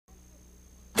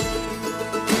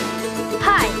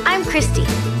Kristy,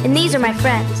 and these are my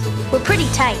friends. We're pretty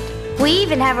tight. We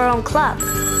even have our own club.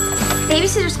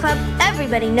 Babysitters Club,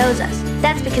 everybody knows us.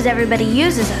 That's because everybody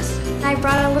uses us. I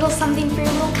brought a little something for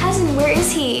your little cousin. Where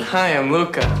is he? Hi, I'm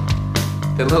Luca,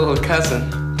 the little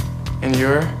cousin. And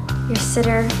you're? Your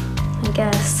sitter, I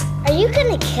guess. Are you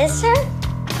gonna kiss her?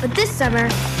 But this summer,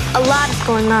 a lot is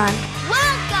going on.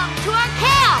 Welcome to our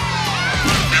camp!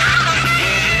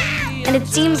 And it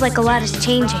seems like a lot is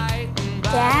changing.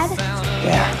 Dad?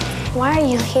 Yeah, Why are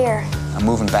you here? I'm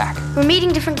moving back. We're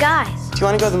meeting different guys. Do you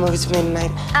want to go to the movies with me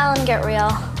tonight? Alan, get real.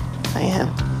 I am.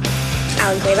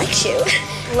 Alan Gray likes you.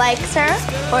 Likes her?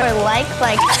 Or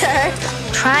likes her?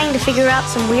 Trying to figure out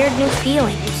some weird new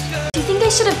feelings. Do you think I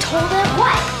should have told him?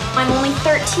 What? I'm only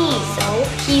 13. So?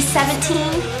 He's 17?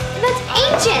 That's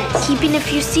ancient! Keeping a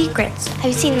few secrets. Have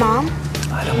you seen Mom?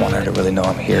 I don't want her to really know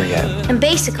I'm here yet. And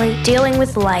basically dealing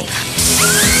with life.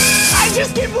 I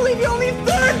just can't believe you're only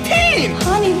 13!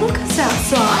 Honey, Luca's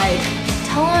outside.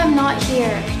 Tell him I'm not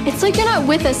here. It's like you're not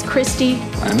with us, Kristy.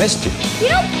 I missed you. You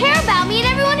don't care about me, and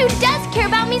everyone who does care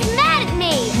about me is mad at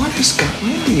me. What is going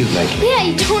on with you lately? Yeah,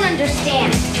 you don't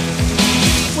understand.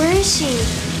 Where is she?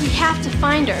 We have to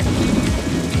find her.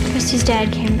 Kristy's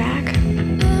dad came back.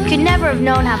 Could never have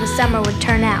known how the summer would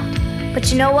turn out.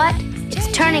 But you know what?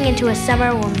 It's turning into a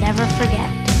summer we'll never forget.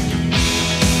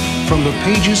 From the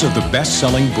pages of the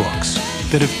best-selling books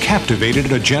that have captivated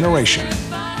a generation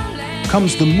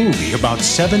comes the movie about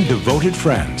 7 devoted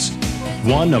friends,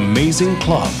 one amazing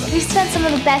club, We've spent some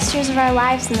of the best years of our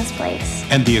lives in this place.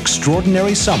 and the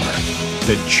extraordinary summer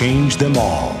that changed them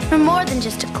all. We're more than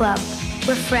just a club.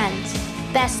 We're friends.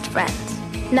 Best friends.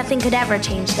 Nothing could ever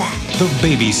change that. The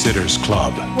Babysitters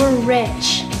Club. We're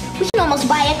rich. We can almost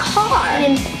buy a car. And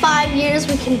in 5 years,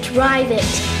 we can drive it.